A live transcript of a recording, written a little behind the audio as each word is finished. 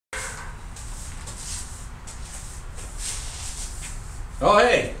Oh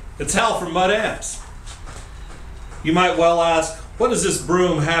hey, it's Hal from Mutt Amps. You might well ask, what does this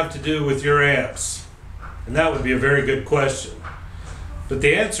broom have to do with your amps? And that would be a very good question. But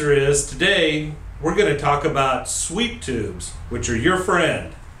the answer is, today we're going to talk about sweep tubes, which are your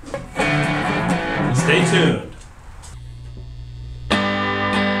friend. Stay tuned.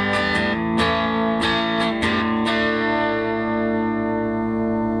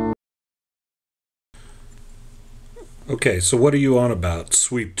 Okay, so what are you on about?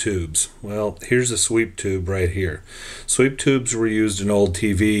 Sweep tubes. Well, here's a sweep tube right here. Sweep tubes were used in old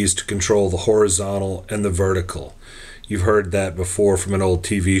TVs to control the horizontal and the vertical. You've heard that before from an old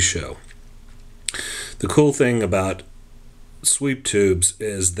TV show. The cool thing about sweep tubes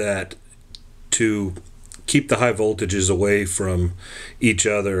is that to keep the high voltages away from each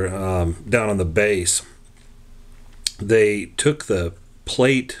other down on the base, they took the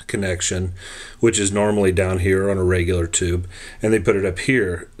plate connection, which is normally down here on a regular tube, and they put it up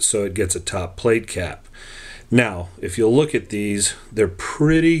here so it gets a top plate cap. Now, if you'll look at these, they're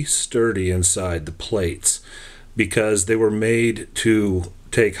pretty sturdy inside the plates because they were made to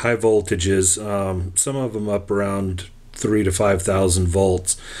take high voltages, some of them up around 3,000 to 5,000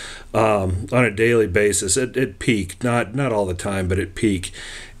 volts on a daily basis at peak, not all the time, but at peak.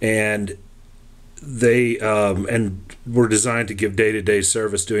 And they were designed to give day-to-day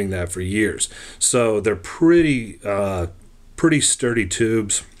service, doing that for years. So they're pretty sturdy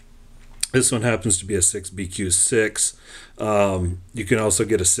tubes. This one happens to be a 6BQ6. You can also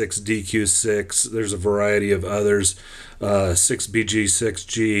get a 6DQ6. There's a variety of others.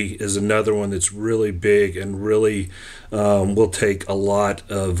 6BG6G is another one that's really big and really will take a lot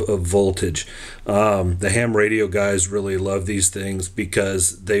of voltage. The ham radio guys really love these things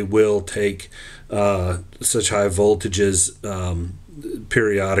because they will take such high voltages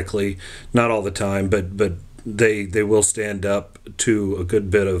periodically, not all the time, but they will stand up to a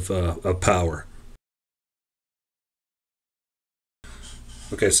good bit of power.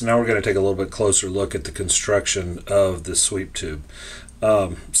 Okay, so now we're going to take a little bit closer look at the construction of the sweep tube.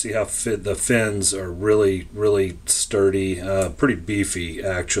 See how the fins are really sturdy, pretty beefy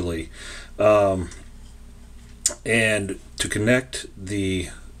actually. And to connect the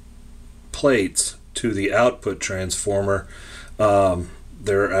plates to the output transformer,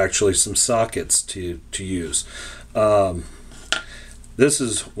 there are actually some sockets to use. This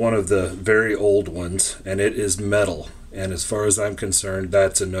is one of the very old ones, and it is metal. And as far as I'm concerned,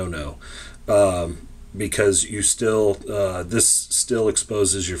 that's a no-no, because you still this still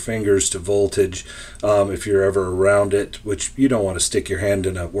exposes your fingers to voltage if you're ever around it, which you don't want to stick your hand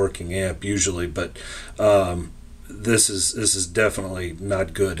in a working amp usually, but this is definitely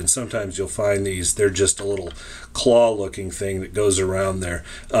not good. And sometimes you'll find they're just a little claw-looking thing that goes around there.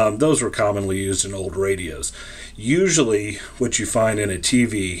 Those were commonly used in old radios. Usually, what you find in a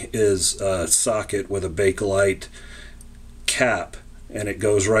TV is a socket with a Bakelite cap, and it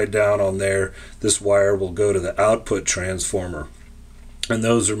goes right down on there. This wire will go to the output transformer, and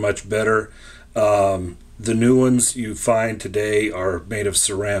those are much better. The new ones you find today are made of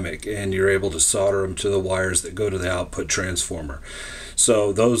ceramic, and you're able to solder them to the wires that go to the output transformer.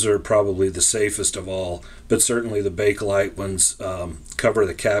 So those are probably the safest of all, but certainly the Bakelite ones cover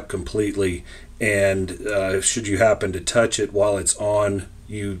the cap completely, and should you happen to touch it while it's on,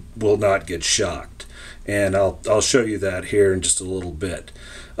 you will not get shocked. And I'll show you that here in just a little bit.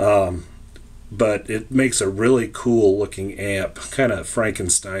 But it makes a really cool looking amp, kind of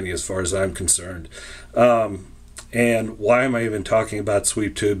Frankenstein-y as far as I'm concerned. And why am I even talking about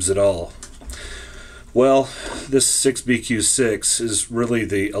sweep tubes at all? Well, this 6BQ6 is really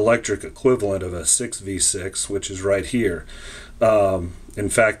the electric equivalent of a 6V6, which is right here. In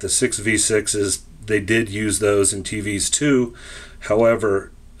fact, the 6V6s, they did use those in TVs too.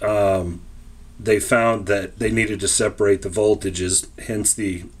 However, they found that they needed to separate the voltages, hence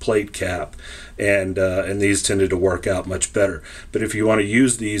the plate cap, and these tended to work out much better. But if you want to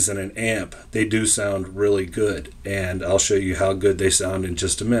use these in an amp, they do sound really good, and I'll show you how good they sound in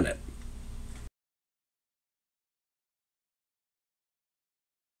just a minute.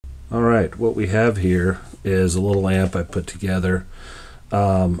 Alright, what we have here is a little amp I put together.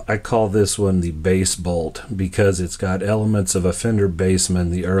 I call this one the Bassbolt because it's got elements of a Fender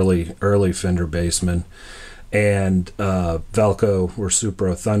Bassman, the early Fender Bassman, and Valco or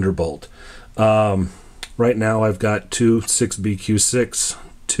Supro Thunderbolt. Right now I've got two 6BQ6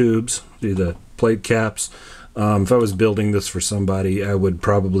 tubes, the plate caps. If I was building this for somebody, I would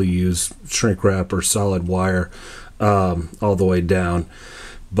probably use shrink wrap or solid wire all the way down.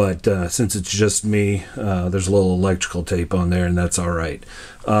 But since it's just me, there's a little electrical tape on there, and that's all right.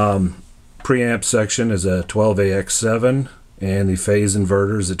 Preamp section is a 12AX7 and the phase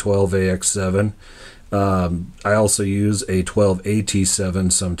inverter is a 12AX7. I also use a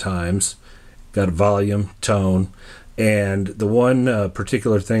 12AT7 sometimes. Got a volume, tone, and the one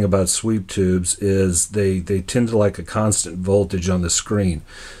particular thing about sweep tubes is they tend to like a constant voltage on the screen.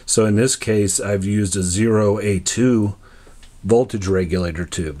 So in this case, I've used a 0A2 voltage regulator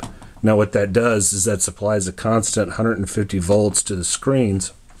tube. Now what that does is that supplies a constant 150 volts to the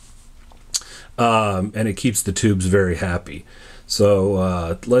screens, and it keeps the tubes very happy.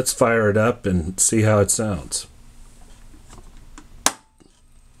 So let's fire it up and see how it sounds.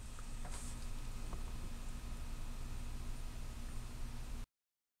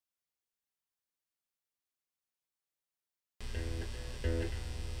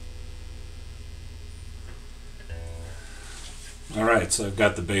 Alright, so I've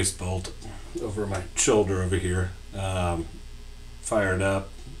got the Bassbolt over my shoulder over here, fired up.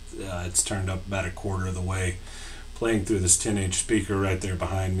 It's turned up about a quarter of the way, playing through this 10-inch speaker right there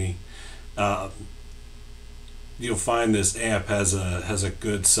behind me. You'll find this amp has a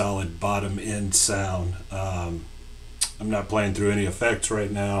good solid bottom end sound. I'm not playing through any effects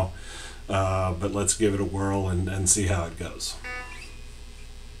right now, but let's give it a whirl and see how it goes.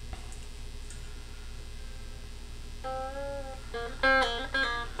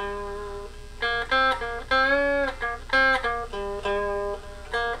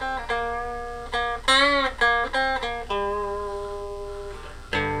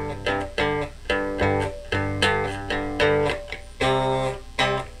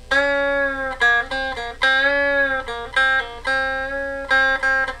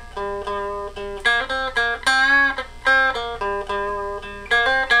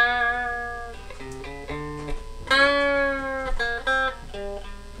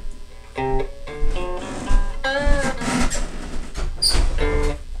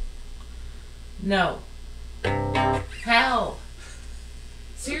 No. How?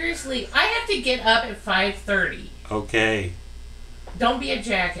 Seriously, I have to get up at 5:30. Okay. Don't be a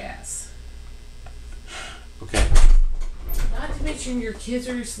jackass. Okay. Not to mention your kids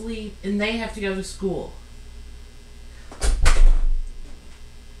are asleep and they have to go to school.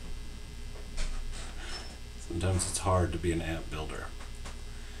 Sometimes it's hard to be an amp builder.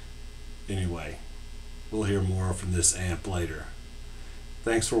 Anyway, we'll hear more from this amp later.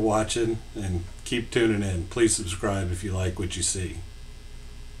 Thanks for watching and keep tuning in. Please subscribe if you like what you see.